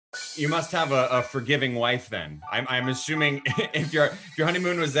You must have a forgiving wife then. I'm assuming if your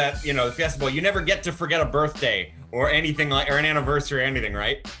honeymoon was at, the Fiesta Bowl, you never get to forget a birthday or anything or an anniversary or anything,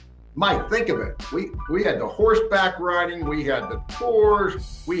 right? Mike, think of it. We had the horseback riding, we had the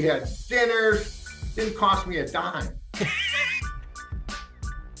tours, we had dinners. Didn't cost me a dime.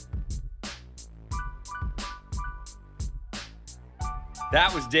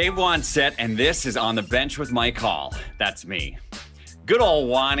 That was Dave Wannstedt, and this is On the Bench with Mike Hall. That's me. Good old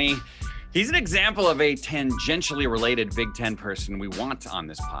Wani. He's an example of a tangentially related Big Ten person we want on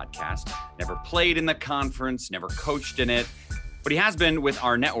this podcast. Never played in the conference, never coached in it, but he has been with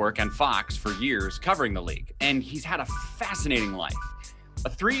our network and Fox for years covering the league, and he's had a fascinating life. A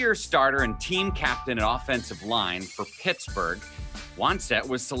 3-year starter and team captain at offensive line for Pittsburgh, Wannstedt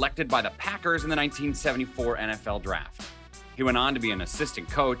was selected by the Packers in the 1974 NFL Draft. He went on to be an assistant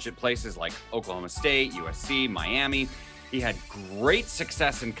coach at places like Oklahoma State, USC, Miami. He had great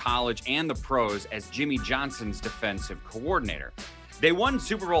success in college and the pros as Jimmy Johnson's defensive coordinator. They won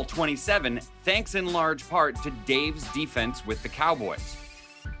Super Bowl 27 thanks in large part to Dave's defense with the Cowboys.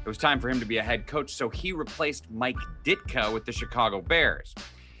 It was time for him to be a head coach, so he replaced Mike Ditka with the Chicago Bears.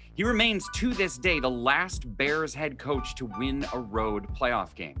 He remains to this day the last Bears head coach to win a road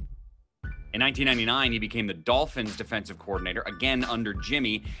playoff game. In 1999, he became the Dolphins defensive coordinator, again under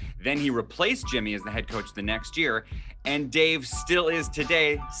Jimmy. Then he replaced Jimmy as the head coach the next year. And Dave still is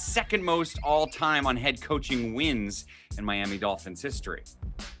today second most all-time on head coaching wins in Miami Dolphins history.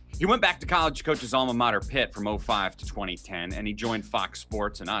 He went back to college to coach his alma mater Pitt from 2005 to 2010, and he joined Fox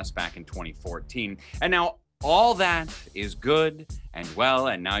Sports and us back in 2014. And now all that is good and well,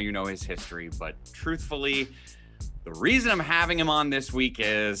 and now you know his history. But truthfully, the reason I'm having him on this week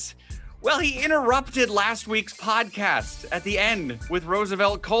is, well, he interrupted last week's podcast at the end with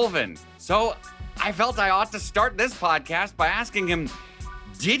Roosevelt Colvin. So I felt I ought to start this podcast by asking him,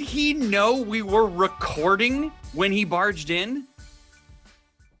 did he know we were recording when he barged in?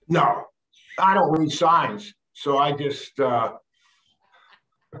 No, I don't read signs. So I just kind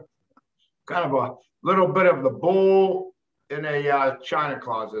of a little bit of the bull in a china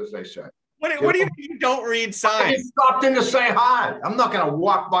closet, as they say. What do you mean you don't read signs? I just stopped in to say hi. I'm not going to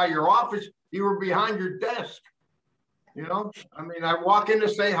walk by your office. You were behind your desk. I walk in to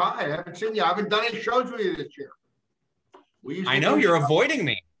say hi. I haven't seen you. I haven't done any shows with you this year. I know you're avoiding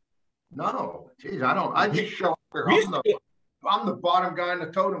me. No, geez, I don't. I just show up here. I'm the bottom guy in the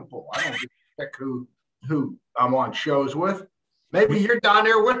totem pole. I don't pick who I'm on shows with. Maybe you're down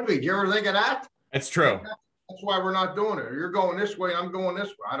there with me. Do you ever think of that? It's true. That's why we're not doing it. You're going this way. I'm going this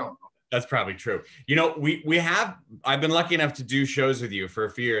way. I don't know. That's probably true. I've been lucky enough to do shows with you for a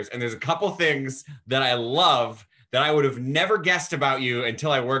few years, and there's a couple things that I love that I would have never guessed about you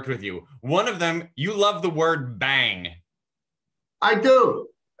until I worked with you. One of them, you love the word bang. I do.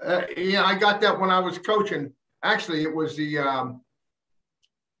 I got that when I was coaching. Actually, it was the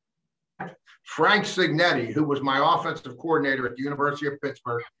Frank Signetti, who was my offensive coordinator at the University of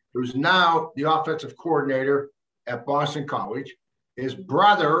Pittsburgh, who's now the offensive coordinator at Boston College. His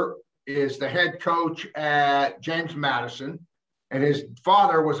brother is the head coach at James Madison, and his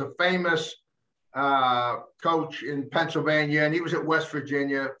father was a famous coach in Pennsylvania, and he was at West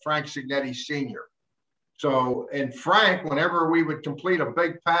Virginia, Frank Signetti Sr. So, and Frank, whenever we would complete a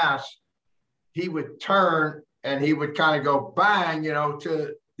big pass, he would turn and he would kind of go bang,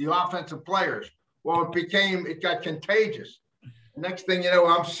 to the offensive players. Well, it got contagious. Next thing you know,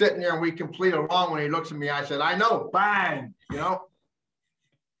 I'm sitting there and we complete a long one. He looks at me, I said, I know, bang,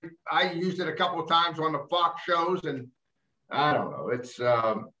 I used it a couple of times on the Fox shows, and I don't know. It's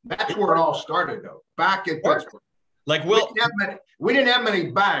that's where it all started, though. Back in Pittsburgh, we didn't have many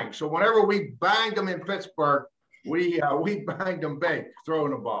bangs, so whenever we banged them in Pittsburgh, we banged them big,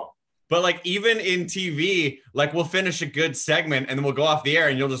 throwing the ball. But even in TV, we'll finish a good segment and then we'll go off the air,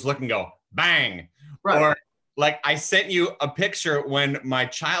 and you'll just look and go bang, right. Or I sent you a picture when my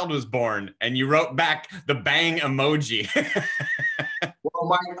child was born, and you wrote back the bang emoji.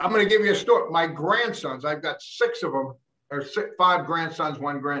 Well, I'm going to give you a story. My grandsons, I've got 6 of them, or 5 grandsons,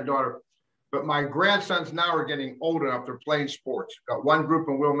 1 granddaughter. But my grandsons now are getting old enough. They're playing sports. Got 1 group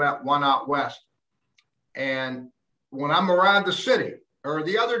in Wilmette, 1 out west. And when I'm around the city, or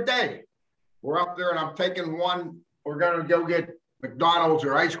the other day, we're up there and I'm taking one, we're going to go get McDonald's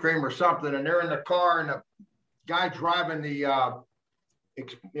or ice cream or something. And they're in the car, and the guy driving the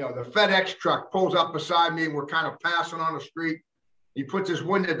FedEx truck pulls up beside me, and we're kind of passing on the street. He puts his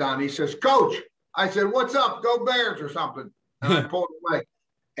window down. He says, "Coach." I said, "What's up? Go Bears," or something. And I pulled away.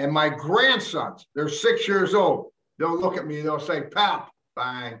 And my grandsons, they're 6 years old. They'll look at me. They'll say, "Pap,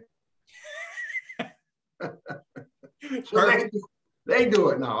 bang." So They do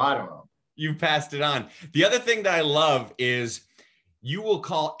it now. I don't know. You've passed it on. The other thing that I love is you will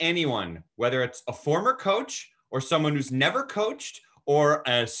call anyone, whether it's a former coach or someone who's never coached or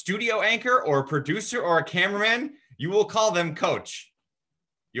a studio anchor or a producer or a cameraman, you will call them coach.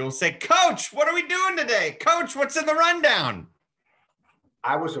 You'll say, Coach, what are we doing today? Coach, what's in the rundown?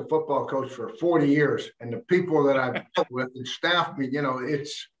 I was a football coach for 40 years, and the people that I've dealt with and staffed me, you know,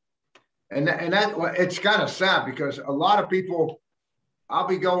 it's kind of sad because a lot of people, I'll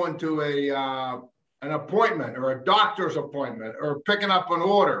be going to an appointment or a doctor's appointment or picking up an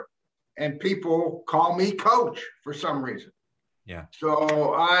order, and people call me coach for some reason. Yeah.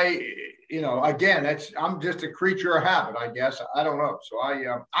 So again, I'm just a creature of habit, I guess. I don't know. So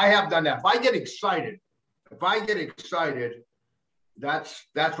I have done that. If I get excited,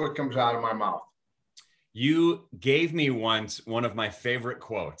 that's what comes out of my mouth. You gave me once one of my favorite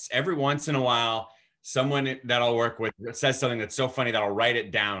quotes. Every once in a while, someone that I'll work with says something that's so funny that I'll write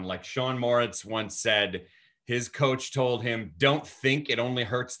it down. Like Sean Moritz once said, his coach told him, don't think it only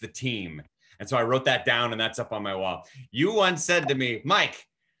hurts the team. And so I wrote that down, and that's up on my wall. You once said to me, Mike,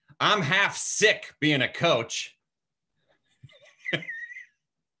 I'm half sick being a coach.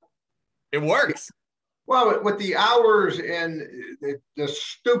 It works. Well, with the hours and the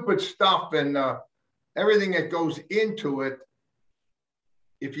stupid stuff and everything that goes into it,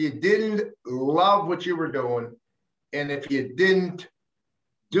 if you didn't love what you were doing, and if you didn't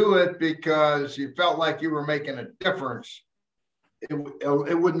do it because you felt like you were making a difference,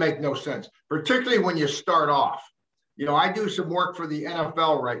 it would make no sense, particularly when you start off. You know, I do some work for the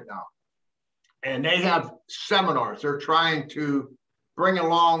NFL right now, and they have seminars. They're trying to bring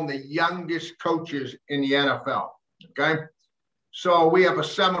along the youngest coaches in the NFL, okay? So we have a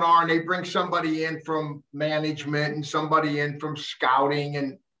seminar, and they bring somebody in from management and somebody in from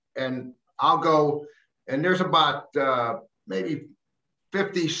scouting, and I'll go, and there's about maybe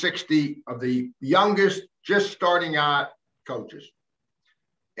 50, 60 of the youngest, just starting out coaches.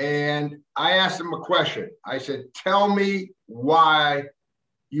 And I asked them a question. I said, tell me why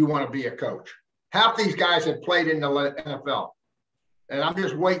you want to be a coach. Half these guys have played in the NFL. And I'm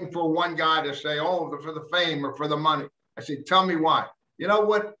just waiting for one guy to say, oh, for the fame or for the money. I said, tell me why. You know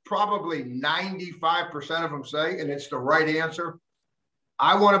what? Probably 95% of them say, and it's the right answer.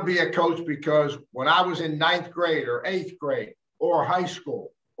 I want to be a coach because when I was in 9th grade or 8th grade or high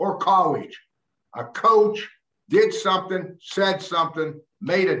school or college, a coach did something, said something,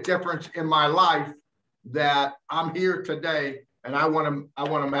 made a difference in my life that I'm here today, and I want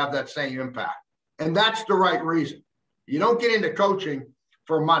to have that same impact. And that's the right reason. You don't get into coaching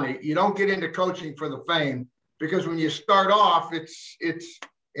for money. You don't get into coaching for the fame, because when you start off, it's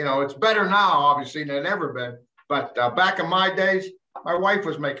better now, obviously, than it ever been. But back in my days, my wife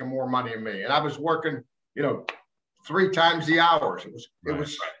was making more money than me, and I was working, 3 times the hours.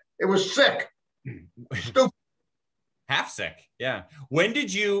 It was sick, stupid. Half sick. Yeah. When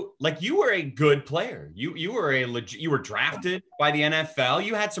did you were a good player? You were drafted by the NFL.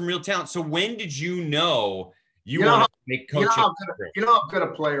 You had some real talent. So when did you know you wanted to make coaching? You know how good a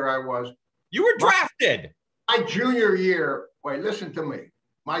player I was. You were drafted. My junior year. Wait, listen to me.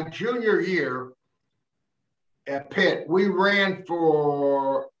 My junior year at Pitt,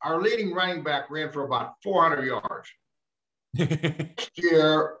 our leading running back ran for about 400 yards. Next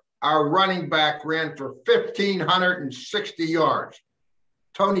year, our running back ran for 1,560 yards.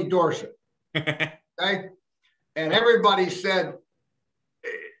 Tony Dorsett. Okay? And everybody said,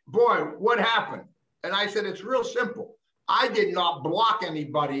 boy, what happened? And I said, it's real simple. I did not block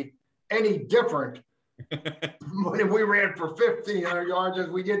anybody any different when we ran for 1,500 yards as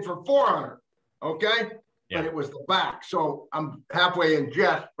we did for 400. Okay? Yeah. But it was the back. So I'm halfway in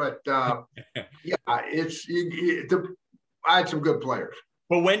jest, but I had some good players.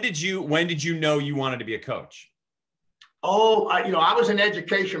 But when did you know you wanted to be a coach? Oh, I was an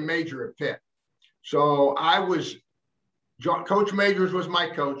education major at Pitt. So Coach Majors was my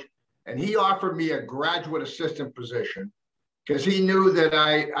coach, and he offered me a graduate assistant position because he knew that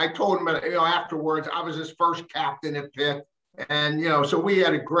I told him that, afterwards, I was his first captain at Pitt. And, so we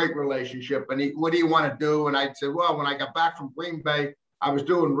had a great relationship. And what do you want to do? And I said, well, when I got back from Green Bay, I was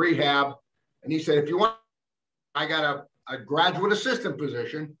doing rehab. And he said, if you want, I got a graduate assistant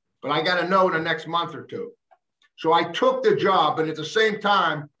position, but I got to know in the next month or two. So I took the job. And at the same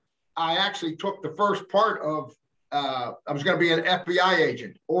time, I actually took the first part of, I was going to be an FBI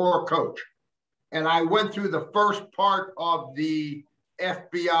agent or a coach. And I went through the first part of the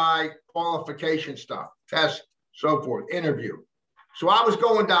FBI qualification stuff, test, so forth, interview. So I was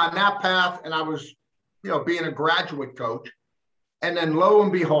going down that path, and I was, being a graduate coach. And then lo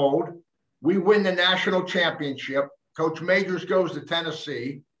and behold, we win the national championship. Coach Majors goes to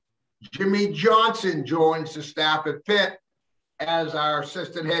Tennessee. Jimmy Johnson joins the staff at Pitt as our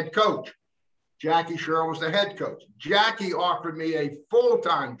assistant head coach. Jackie Sherrill was the head coach. Jackie offered me a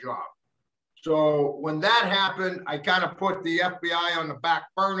full-time job. So when that happened, I kind of put the FBI on the back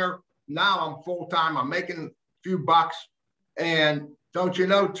burner. Now I'm full-time. I'm making a few bucks. And don't you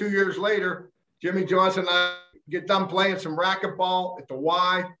know, 2 years later, Jimmy Johnson and I get done playing some racquetball at the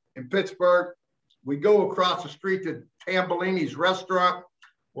Y in Pittsburgh. We go across the street to Tambellini's restaurant.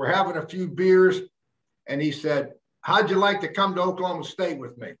 We're having a few beers. And he said, how'd you like to come to Oklahoma State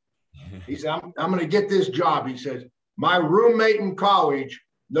with me? He said, I'm going to get this job. He says, my roommate in college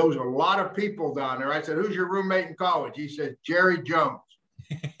knows a lot of people down there. I said, who's your roommate in college? He said, Jerry Jones.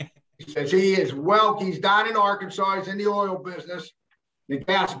 He says, he's down in Arkansas. He's in the oil business, the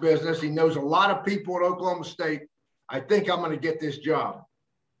gas business. He knows a lot of people at Oklahoma State. I think I'm going to get this job.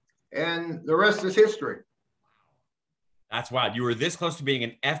 And the rest is history. That's wild. You were this close to being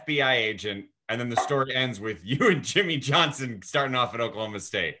an FBI agent, and then the story ends with you and Jimmy Johnson starting off at Oklahoma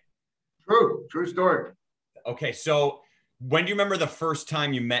State. True story. Okay, so when do you remember the first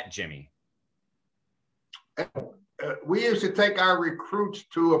time you met Jimmy? We used to take our recruits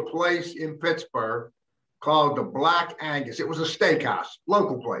to a place in Pittsburgh called the Black Angus. It was a steakhouse,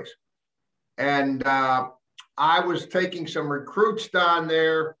 local place. And I was taking some recruits down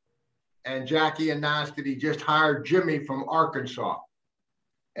there, and Jackie announced that he just hired Jimmy from Arkansas.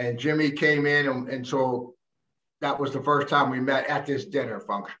 And Jimmy came in, and so that was the first time we met at this dinner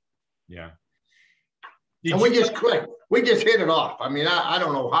function. Yeah. We just clicked. We just hit it off. I mean, I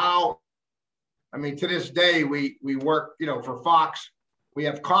don't know how. I mean, to this day, we work, for Fox. We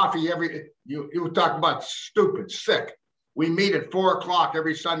have coffee you talk about stupid, sick. We meet at 4:00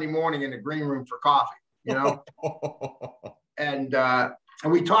 every Sunday morning in the green room for coffee, and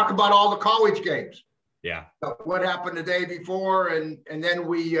we talk about all the college games. Yeah. What happened the day before, and then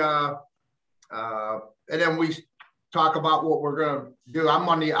we talk about what we're going to do. I'm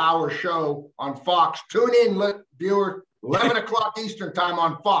on the hour show on Fox. Tune in, viewer, 11 o'clock Eastern time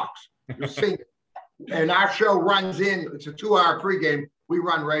on Fox. You'll see it. And our show runs in. It's a 2-hour pregame. We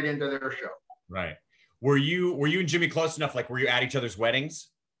run right into their show. Right. Were you and Jimmy close enough? Like, were you at each other's weddings?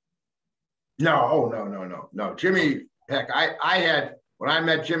 No. Oh, no. Jimmy, heck, when I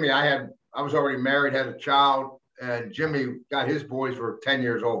met Jimmy, I was already married, had a child, and Jimmy got his boys were 10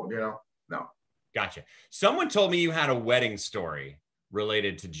 years old, No. Gotcha. Someone told me you had a wedding story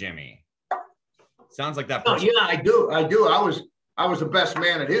related to Jimmy. Sounds like that person. Oh, yeah, I do. I was the best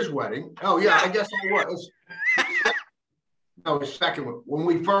man at his wedding. Oh, yeah, I guess I was. No, the second one. When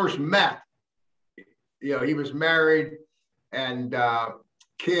we first met, he was married and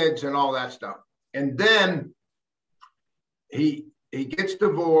kids and all that stuff. And then he gets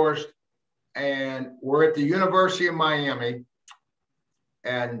divorced, and we're at the University of Miami,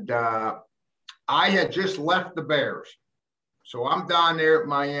 and I had just left the Bears. So I'm down there at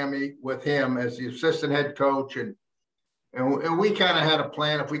Miami with him as the assistant head coach, and we kind of had a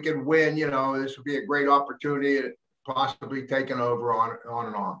plan. If we could win, this would be a great opportunity at possibly taking over on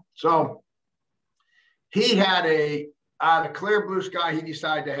and on. So he had out of clear blue sky, he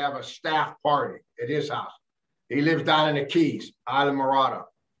decided to have a staff party at his house. He lives down in the Keys, Isla Morada,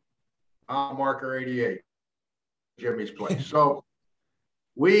 Marker 88, Jimmy's place. So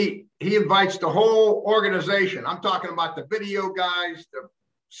he invites the whole organization. I'm talking about the video guys, the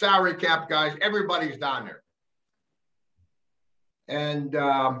salary cap guys, everybody's down there. And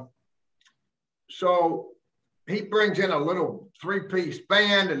so he brings in a little 3-piece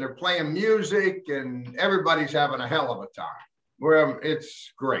band, and they're playing music, and everybody's having a hell of a time.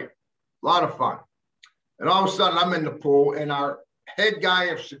 It's great, a lot of fun. And all of a sudden, I'm in the pool, and our head guy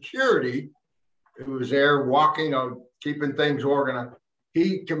of security, who was there walking, keeping things organized,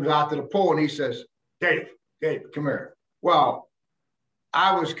 he comes out to the pool, and he says, Dave, come here. Well,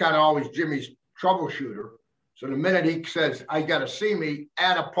 I was kind of always Jimmy's troubleshooter. So the minute he says, I got to see me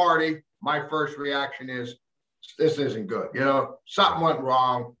at a party, my first reaction is, this isn't good. Something went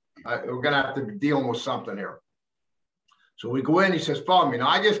wrong. We're going to have to be dealing with something here. So we go in. He says, follow me. Now,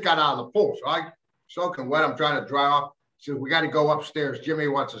 I just got out of the pool. So I'm soaking wet. I'm trying to dry off. He says, we got to go upstairs. Jimmy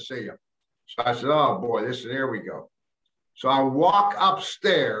wants to see you. So I said, oh, boy, here we go. So I walk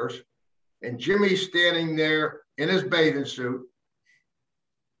upstairs, and Jimmy's standing there in his bathing suit,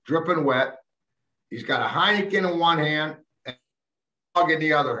 dripping wet. He's got a Heineken in one hand and a dog in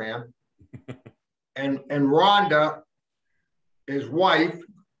the other hand. And Rhonda, his wife,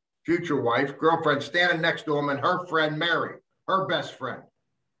 future wife, girlfriend, standing next to him, and her friend, Mary, her best friend.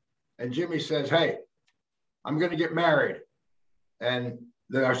 And Jimmy says, hey, I'm going to get married. And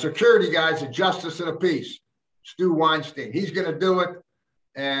our security guy's a justice of the peace. Stu Weinstein. He's going to do it,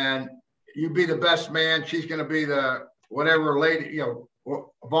 and you be the best man. She's going to be the whatever lady, of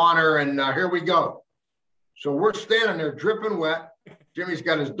honor, and here we go. So we're standing there dripping wet. Jimmy's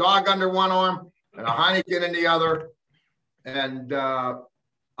got his dog under one arm and a Heineken in the other, and I'm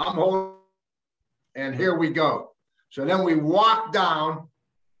holding, and here we go. So then we walk down,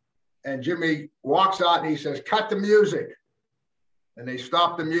 and Jimmy walks out, and he says, "Cut the music." And they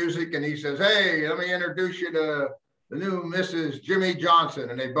stop the music, and he says, "Hey, let me introduce you to the new Mrs. Jimmy Johnson."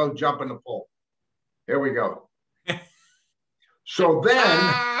 And they both jump in the pool. Here we go. So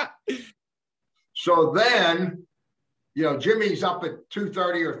then, Jimmy's up at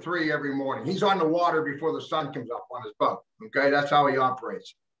 2:30 or 3 every morning. He's on the water before the sun comes up on his boat. Okay, that's how he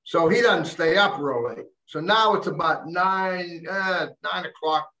operates. So he doesn't stay up real late. So now it's about 9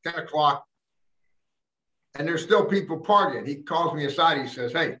 o'clock, 10 o'clock, and there's still people partying. He calls me aside. He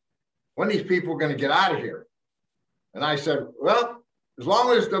says, "Hey, when are these people going to get out of here?" And I said, "Well, as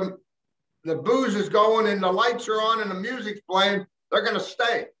long as the booze is going and the lights are on and the music's playing, they're going to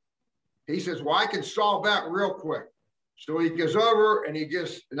stay." He says, "Well, I can solve that real quick." So he goes over and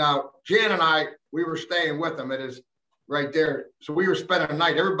now Jan and I, we were staying with him. It is right there. So we were spending the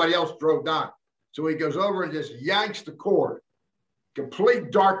night. Everybody else drove down. So he goes over and just yanks the cord.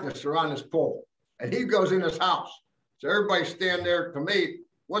 Complete darkness around his pole. And he goes in his house. So everybody's standing there to me.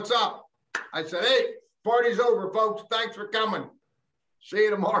 "What's up?" I said, "Hey, party's over, folks. Thanks for coming. See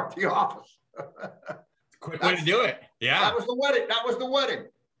you tomorrow at the office." Quick way to do it. Yeah. That was the wedding.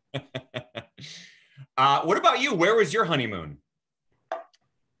 What about you? Where was your honeymoon? At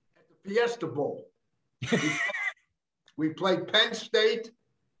the Fiesta Bowl. We played Penn State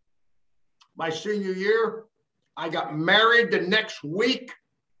my senior year. I got married the next week.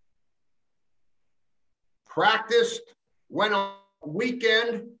 Practiced, went on a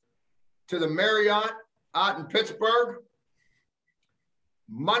weekend to the Marriott out in Pittsburgh.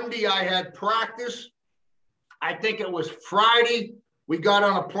 Monday, I had practice. I think it was Friday. We got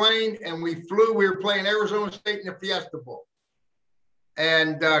on a plane and we flew. We were playing Arizona State in the Fiesta Bowl.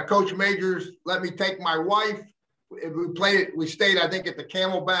 And Coach Majors let me take my wife. We stayed, I think, at the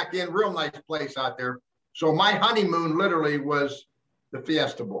Camelback Inn, real nice place out there. So my honeymoon literally was the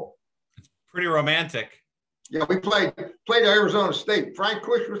Fiesta Bowl. It's pretty romantic. Yeah, we played Arizona State. Frank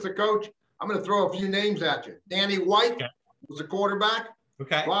Cush was the coach. I'm going to throw a few names at you. Danny White was the quarterback.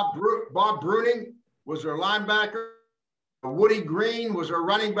 Okay. Bob Bruning was their linebacker. Woody Green was their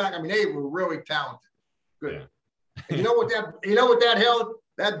running back. I mean, they were really talented. Good. Yeah. And you know what that held?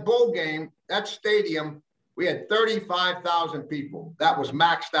 That bowl game, that stadium, we had 35,000 people. That was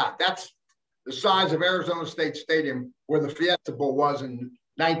maxed out. That's the size of Arizona State Stadium where the Fiesta Bowl was in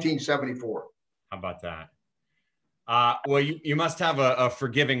 1974. How about that? Well, you must have a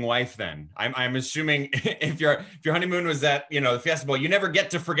forgiving wife then. I'm assuming if your honeymoon was at the Fiesta Bowl, you never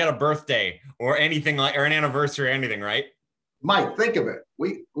get to forget a birthday or anything or an anniversary or anything, right? Mike, think of it.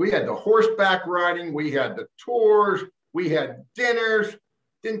 We had the horseback riding, we had the tours, we had dinners.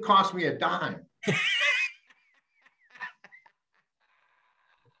 Didn't cost me a dime.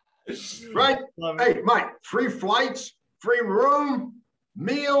 Right? Hey, Mike, free flights, free room,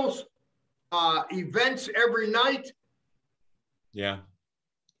 meals, events every night. Yeah.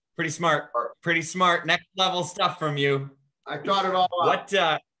 Pretty smart. Pretty smart. Next level stuff from you. I thought it all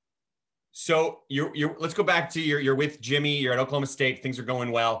out. So let's go back to you're with Jimmy, you're at Oklahoma State, things are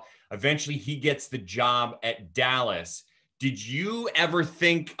going well. Eventually he gets the job at Dallas. Did you ever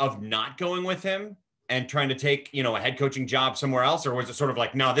think of not going with him and trying to take, a head coaching job somewhere else? Or was it sort of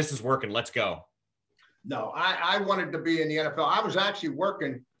like, no, this is working, let's go? No, I wanted to be in the NFL. I was actually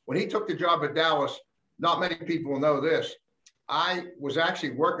working when he took the job at Dallas. Not many people know this. I was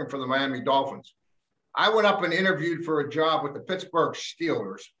actually working for the Miami Dolphins. I went up and interviewed for a job with the Pittsburgh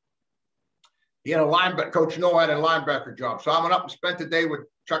Steelers. He had a linebacker, Coach Noel had a linebacker job. So I went up and spent the day with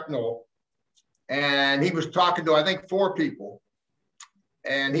Chuck Noel. And he was talking to, I think, 4 people.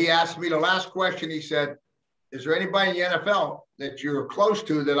 And he asked me the last question. He said, "Is there anybody in the NFL that you're close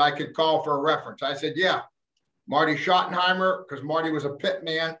to that I could call for a reference?" I said, "Yeah, Marty Schottenheimer," because Marty was a pit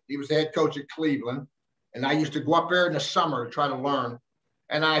man. He was the head coach at Cleveland. And I used to go up there in the summer to try to learn.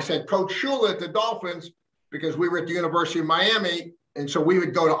 And I said, Coach Shula at the Dolphins, because we were at the University of Miami. And so we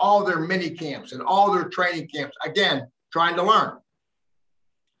would go to all their mini camps and all their training camps, again, trying to learn.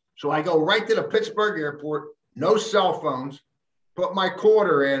 So I go right to the Pittsburgh airport, no cell phones, put my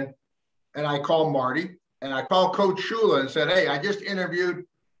quarter in, and I call Marty. And I called Coach Shula and said, "Hey, I just interviewed.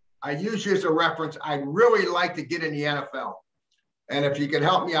 I use you as a reference. I'd really like to get in the NFL. And if you can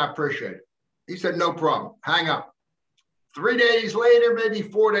help me, I appreciate it." He said, "No problem. Hang up." 3 days later, maybe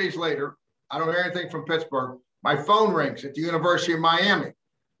 4 days later, I don't hear anything from Pittsburgh. My phone rings at the University of Miami.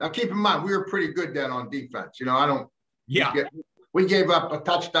 Now, keep in mind, we were pretty good then on defense. You know, I don't. Yeah. We gave up a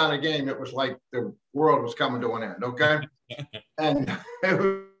touchdown a game. It was like the world was coming to an end. Okay.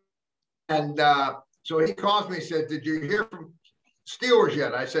 So he calls me and said, "Did you hear from Steelers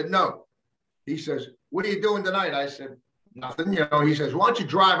yet?" I said, "No." He says, "What are you doing tonight?" I said, "Nothing." You know, he says, "Why don't you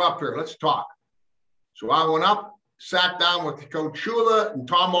drive up here? Let's talk." So I went up, sat down with Coach Shula, and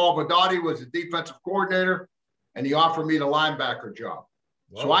Tom Alvadotti was the defensive coordinator, and he offered me the linebacker job.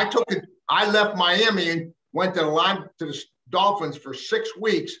 Whoa. So I took it. I left Miami and went to the Dolphins for 6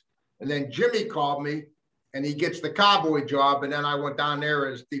 weeks, and then Jimmy called me, and he gets the Cowboy job, and then I went down there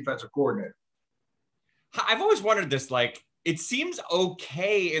as defensive coordinator. I've always wondered this, like, it seems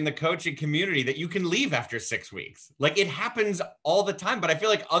okay in the coaching community that you can leave after 6 weeks. Like, it happens all the time, but I feel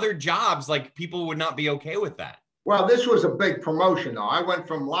like other jobs, like, people would not be okay with that. Well, this was a big promotion, though. I went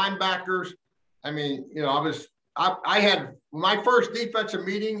from linebackers. I mean, you know, I had my first defensive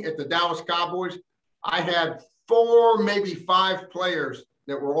meeting at the Dallas Cowboys. I had 4, maybe 5 players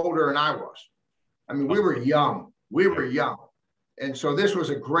that were older than I was. I mean, we were young. And so this was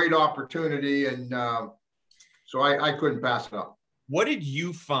a great opportunity. And so I couldn't pass it up. What did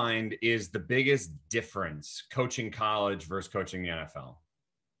you find is the biggest difference coaching college versus coaching the NFL?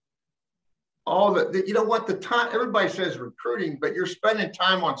 You know what, the time, everybody says recruiting, but you're spending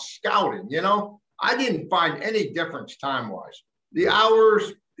time on scouting, you know? I didn't find any difference time-wise. The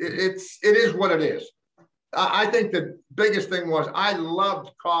hours, it is what it is. I think the biggest thing was I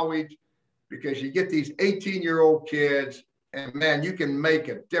loved college because you get these 18-year-old kids, and man, you can make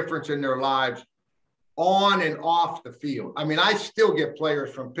a difference in their lives on and off the field. I mean, I still get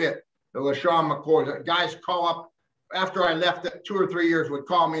players from Pitt, the LaShawn McCoys, guys call up after I left 2 or 3 years, would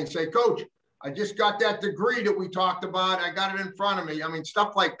call me and say, "Coach, I just got that degree that we talked about. I got it in front of me." I mean,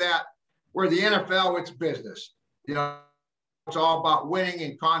 stuff like that, where the NFL, it's business. You know, it's all about winning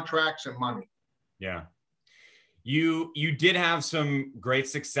and contracts and money. Yeah. You did have some great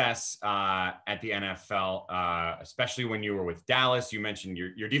success at the NFL, especially when you were with Dallas. You mentioned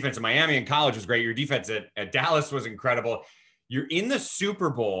your defense in Miami and college was great. Your defense at Dallas was incredible. You're in the Super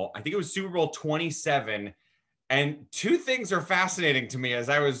Bowl. I think it was Super Bowl 27. And 2 things are fascinating to me as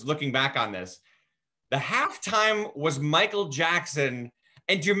I was looking back on this. The halftime was Michael Jackson.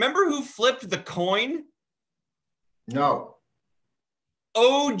 And do you remember who flipped the coin? No.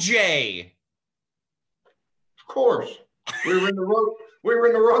 OJ. Of course. We were in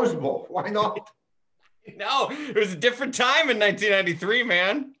the Rose Bowl. Why not? No, it was a different time in 1993,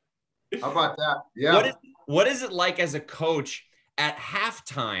 man. How about that? Yeah. What is it like as a coach at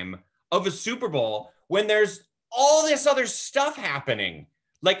halftime of a Super Bowl when there's all this other stuff happening?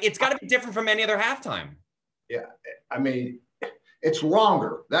 Like, it's got to be different from any other halftime. Yeah. I mean, it's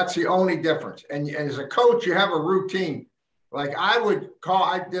longer. That's the only difference. And as a coach, you have a routine. Like I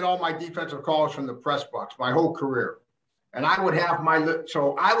did all my defensive calls from the press box my whole career. And I would have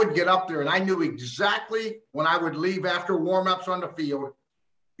so I would get up there and I knew exactly when I would leave after warmups on the field,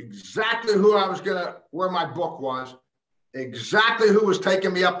 exactly where my book was, exactly who was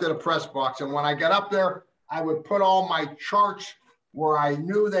taking me up to the press box. And when I got up there, I would put all my charts where I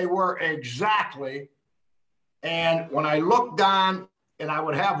knew they were exactly. And when I looked down and I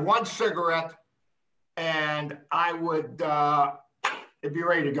would have 1 cigarette, and I would it'd be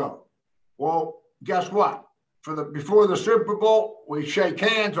ready to go. Well, guess what? Before the Super Bowl, we shake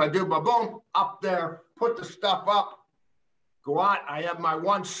hands. I do my boom up there, put the stuff up, go out. I have my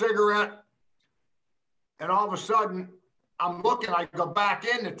 1 cigarette, and all of a sudden, I'm looking. I go back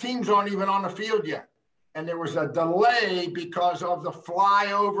in. The teams aren't even on the field yet, and there was a delay because of the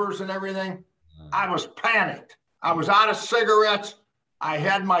flyovers and everything. I was panicked. I was out of cigarettes. I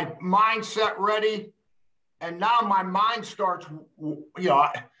had my mindset ready. And now my mind starts, you know,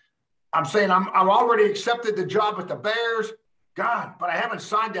 I'm saying I'm already accepted the job with the Bears. God, but I haven't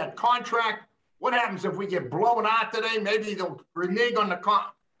signed that contract. What happens if we get blown out today? Maybe they'll renege on the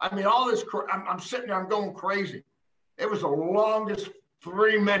I mean, all this, I'm sitting there, I'm going crazy. It was the longest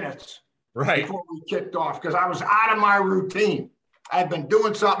 3 minutes before we kicked off because I was out of my routine. I've been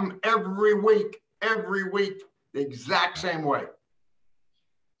doing something every week, the exact same way.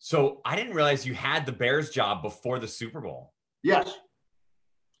 So I didn't realize you had the Bears job before the Super Bowl. Yes.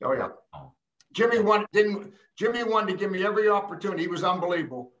 Oh yeah. Jimmy wanted to give me every opportunity. He was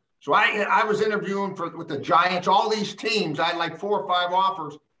unbelievable. So I was interviewing with the Giants, all these teams. I had like 4 or 5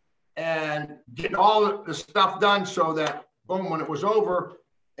 offers, and getting all the stuff done so that boom, when it was over,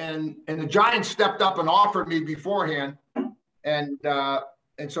 and the Giants stepped up and offered me beforehand, and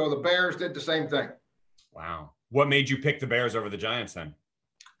so the Bears did the same thing. Wow. What made you pick the Bears over the Giants then?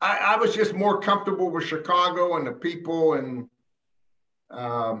 I was just more comfortable with Chicago and the people, and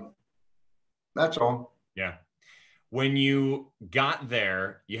that's all. Yeah. When you got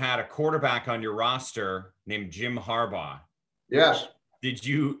there, you had a quarterback on your roster named Jim Harbaugh. Yes. Did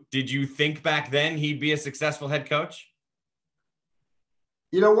you think back then he'd be a successful head coach?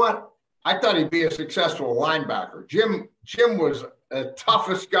 You know what? I thought he'd be a successful linebacker. Jim was the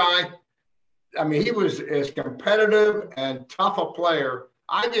toughest guy. I mean, he was as competitive and tough a player.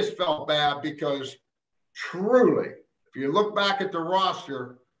 I just felt bad because truly, if you look back at the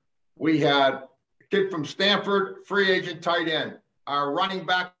roster, we had a kid from Stanford, free agent tight end. Our running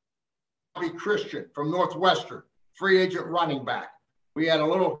back, Bobby Christian from Northwestern, free agent running back. We had a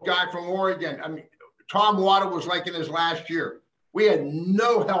little guy from Oregon. I mean, Tom Water was like in his last year. We had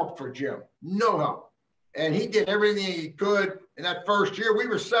no help for Jim, no help. And he did everything he could. In that first year, we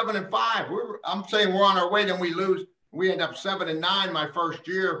were 7-5. I'm saying we're on our way, then we lose. We end up 7-9 my first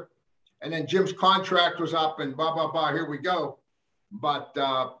year. And then Jim's contract was up and blah, blah, blah, here we go. But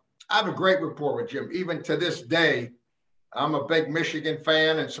I have a great rapport with Jim. Even to this day, I'm a big Michigan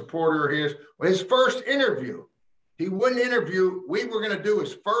fan and supporter of his. His first interview, he wouldn't interview. We were going to do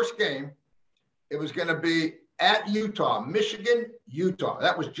his first game. It was going to be at Utah, Michigan, Utah.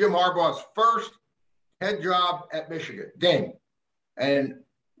 That was Jim Harbaugh's first head job at Michigan game. And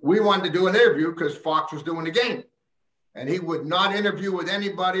we wanted to do an interview because Fox was doing the game. And he would not interview with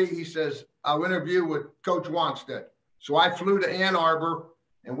anybody. He says, I'll interview with Coach Wannstedt. So I flew to Ann Arbor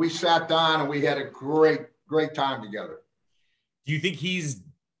and we sat down and we had a great, great time together. Do you think he's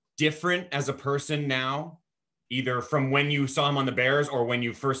different as a person now, either from when you saw him on the Bears or when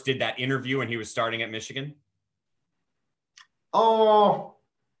you first did that interview and he was starting at Michigan? Oh,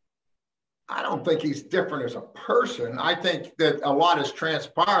 I don't think he's different as a person. I think that a lot has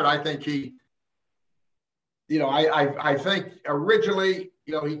transpired. I think he, you know, I think originally,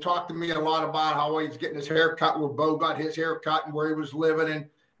 you know, he talked to me a lot about how he's getting his hair cut, where Bo got his hair cut and where he was living.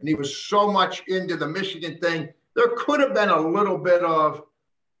 And he was so much into the Michigan thing. There could have been a little bit of,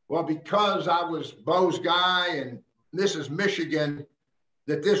 well, because I was Bo's guy and this is Michigan,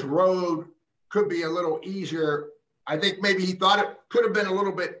 that this road could be a little easier. I think maybe he thought it could have been a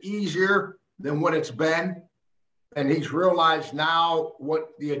little bit easier than what it's been. And he's realized now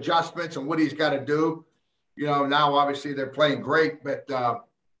what the adjustments and what he's got to do. You know, now obviously they're playing great, but,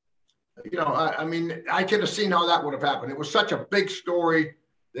 you know, I mean, I could have seen how that would have happened. It was such a big story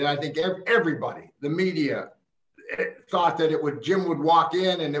that I think everybody, the media, thought that Jim would walk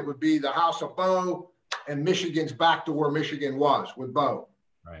in and it would be the house of Bo and Michigan's back to where Michigan was with Bo.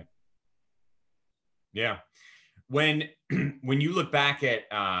 Right. Yeah. When you look back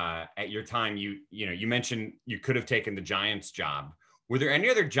at your time, you mentioned you could have taken the Giants job. Were there any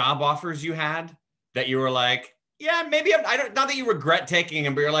other job offers you had that you were like, yeah, maybe I don't, not that you regret taking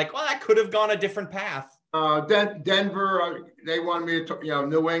them, but you're like, well, I could have gone a different path. Denver, they wanted me to,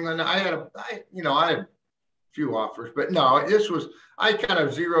 New England. I had a few offers, but no, I kind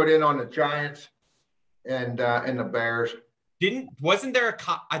of zeroed in on the Giants and the Bears. Wasn't there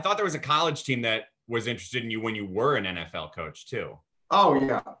I thought there was a college team that was interested in you when you were an NFL coach too. Oh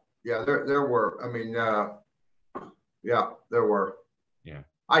yeah. Yeah. There were, I mean, yeah, there were. Yeah.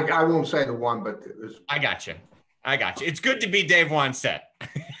 I won't say the one, but it was. I got you. It's good to be Dave Wannstedt.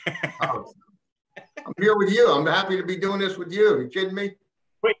 I'm here with you. I'm happy to be doing this with you. Are you kidding me?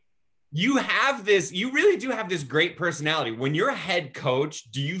 Wait, you really do have this great personality. When you're a head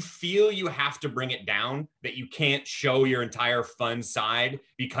coach, do you feel you have to bring it down, that you can't show your entire fun side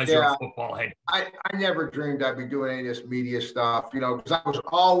because you're a football head? I never dreamed I'd be doing any of this media stuff, because I was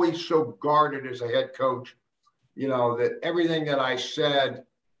always so guarded as a head coach, that everything that I said,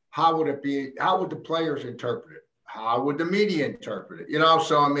 how would it be? How would the players interpret it? How would the media interpret it?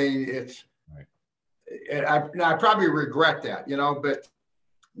 So, I mean, it's, right. I probably regret that, but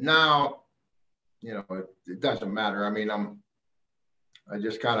now, it doesn't matter. I mean,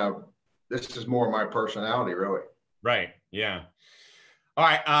 this is more my personality, really. Right. Yeah. All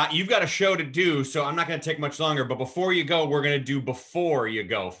right. You've got a show to do, so I'm not going to take much longer, but before you go, we're going to do before you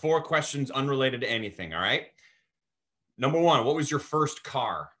go. 4 questions unrelated to anything. All right. Number 1, what was your first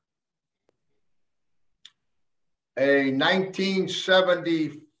car? A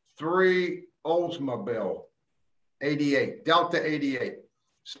 1973 Oldsmobile 88, Delta 88.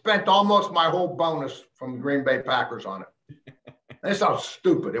 Spent almost my whole bonus from the Green Bay Packers on it. That sounds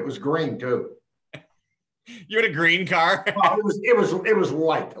stupid. It was green too. You had a green car? Well, it was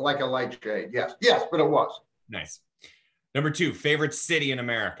light, like a light shade. Yes, but it was. Nice. Number 2, favorite city in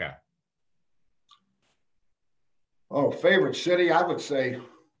America? Oh, favorite city? I would say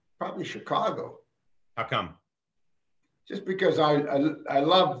probably Chicago. How come? just because I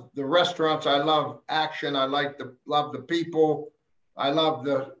love the restaurants. I love action. I love the people. I love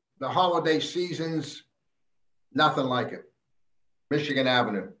the holiday seasons. Nothing like it. Michigan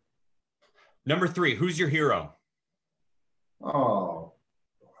Avenue. Number 3, who's your hero? Oh,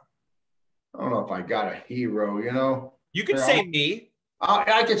 I don't know if I got a hero, you know. You could say me.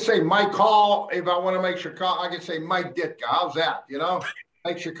 I could say Mike Hall if I want to make Chicago. I could say Mike Ditka. How's that? You know,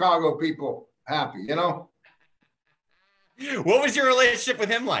 make Chicago people happy. You know. What was your relationship with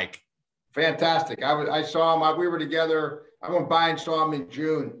him like? Fantastic. I saw him. We were together. I went by and saw him in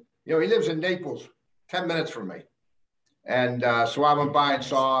June. You know, he lives in Naples, 10 minutes from me, and so I went by and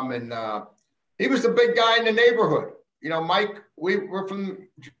saw him, and he was the big guy in the neighborhood. You know, Mike. We were from.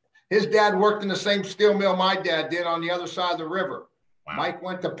 His dad worked in the same steel mill my dad did on the other side of the river. Wow. Mike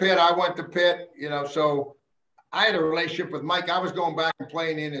went to Pitt. I went to Pitt, you know, so I had a relationship with Mike. I was going back and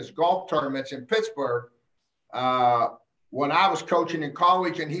playing in his golf tournaments in Pittsburgh when I was coaching in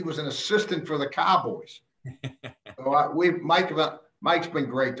college, and he was an assistant for the Cowboys. So Mike's been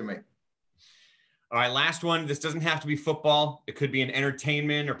great to me. All right, last one. This doesn't have to be football. It could be in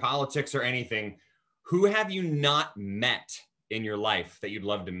entertainment or politics or anything. Who have you not met in your life that you'd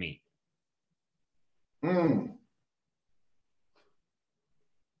love to meet?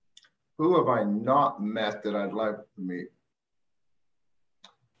 Who have I not met that I'd like to meet?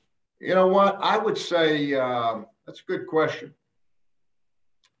 You know what? I would say that's a good question.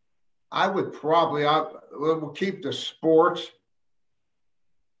 I would probably, we'll keep the sports.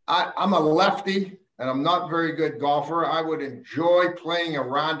 I'm a lefty and I'm not very good golfer. I would enjoy playing a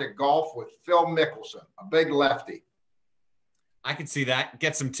round of golf with Phil Mickelson, a big lefty. I could see that.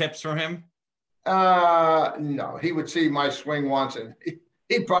 Get some tips from him. No, he would see my swing once and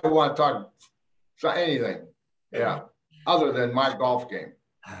he'd probably want to talk anything. Yeah. Other than my golf game.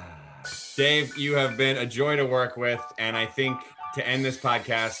 Dave, you have been a joy to work with. And I think to end this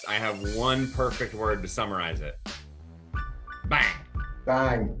podcast, I have one perfect word to summarize it. Bang.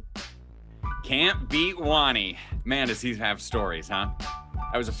 Bang. Can't beat Wani. Man, does he have stories, huh?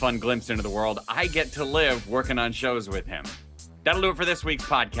 That was a fun glimpse into the world I get to live working on shows with him. That'll do it for this week's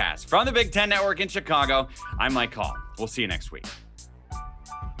podcast. From the Big Ten Network in Chicago, I'm Mike Hall. We'll see you next week.